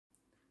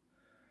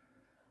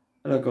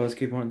Hello guys,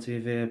 keep on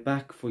TV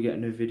back for yet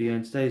another video.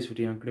 In today's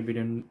video, I'm going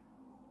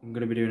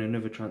to be doing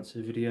another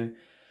transfer video.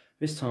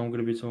 This time, I'm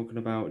going to be talking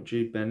about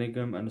Jude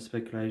Bellingham and the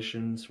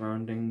speculation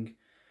surrounding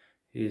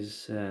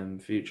his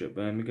future at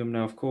Birmingham.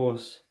 Now, of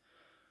course,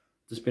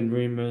 there's been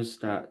rumours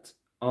that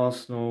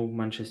Arsenal,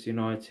 Manchester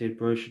United,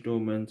 Borussia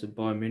Dortmund, and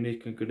Bayern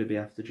Munich are going to be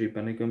after Jude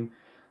Bellingham,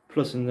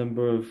 plus a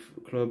number of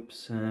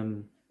clubs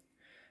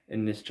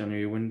in this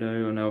January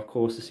window. And now, of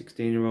course, the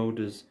 16-year-old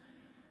has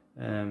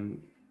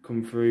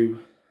come through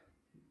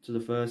to the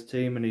first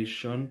team, and he's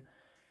shun,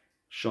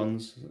 I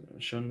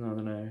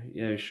don't know,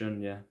 yeah, he's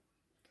shun, yeah.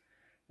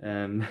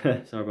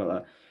 Sorry about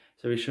that.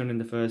 So he's shun in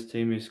the first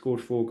team. He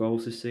scored 4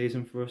 goals this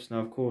season for us. Now,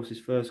 of course, his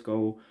first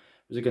goal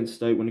was against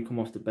Stoke when he come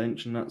off the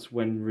bench, and that's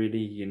when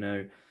really,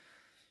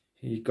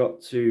 he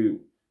got to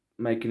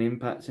make an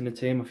impact in the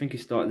team. I think he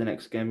started the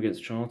next game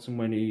against Charlton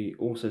when he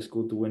also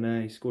scored the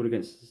winner. He scored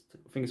against,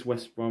 I think it's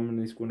West Brom, and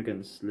he scored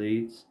against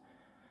Leeds.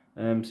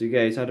 So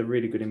yeah, he's had a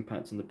really good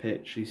impact on the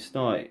pitch. He's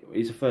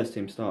a first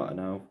team starter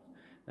now.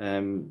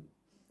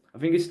 I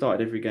think he's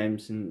started every game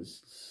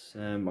since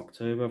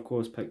October. Of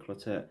course, Pep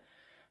Clotet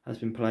has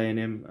been playing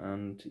him,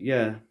 and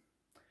yeah,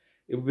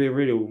 it would be a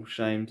real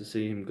shame to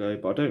see him go.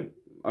 But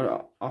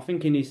I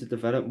think he needs to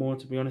develop more.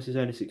 To be honest, he's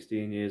only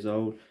 16 years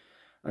old,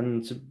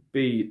 and to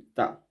be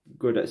that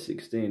good at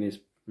 16 is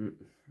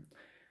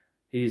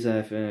he's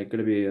going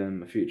to be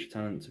a future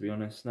talent. To be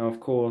honest, now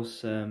of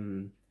course.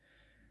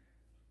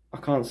 I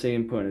can't see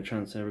him putting a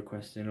transfer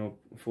request in or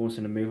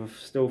forcing a move. I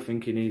still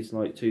think he needs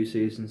like 2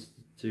 seasons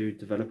to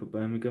develop at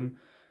Birmingham.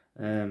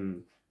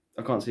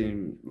 I can't see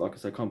him, like I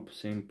said, I can't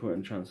see him putting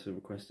a transfer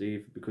request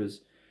either,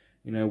 because,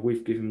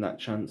 we've given him that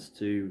chance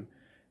to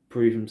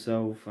prove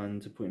himself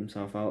and to put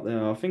himself out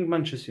there. I think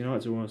Manchester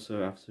United are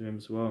also after him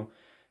as well.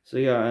 So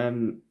yeah,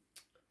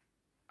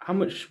 how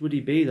much would he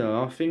be though?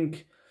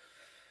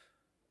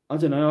 I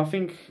don't know, I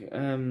think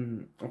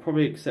I'll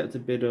probably accept a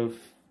bid of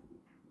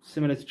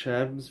similar to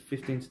Chab's,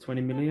 15 to 20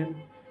 million.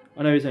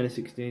 I know he's only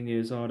 16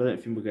 years old. I don't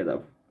think we'll get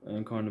that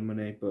kind of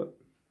money, but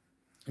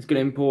it's going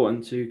to be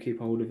important to keep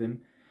hold of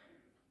him.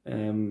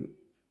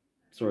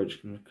 Sorry,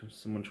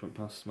 someone just went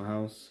past my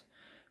house.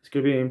 It's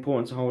going to be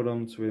important to hold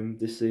on to him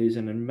this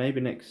season and maybe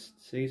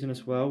next season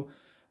as well,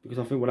 because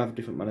I think we'll have a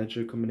different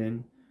manager coming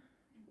in.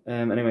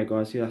 Anyway,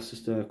 guys, yeah, that's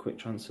just a quick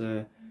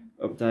transfer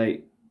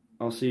update.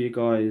 I'll see you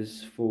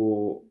guys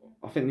for.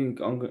 I think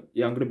I'm going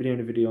to be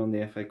doing a video on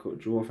the FA Cup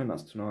draw. I think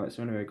that's tonight.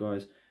 So anyway,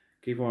 guys,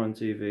 keep on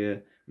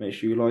TV. Make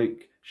sure you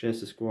like, share,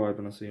 subscribe,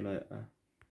 and I'll see you later.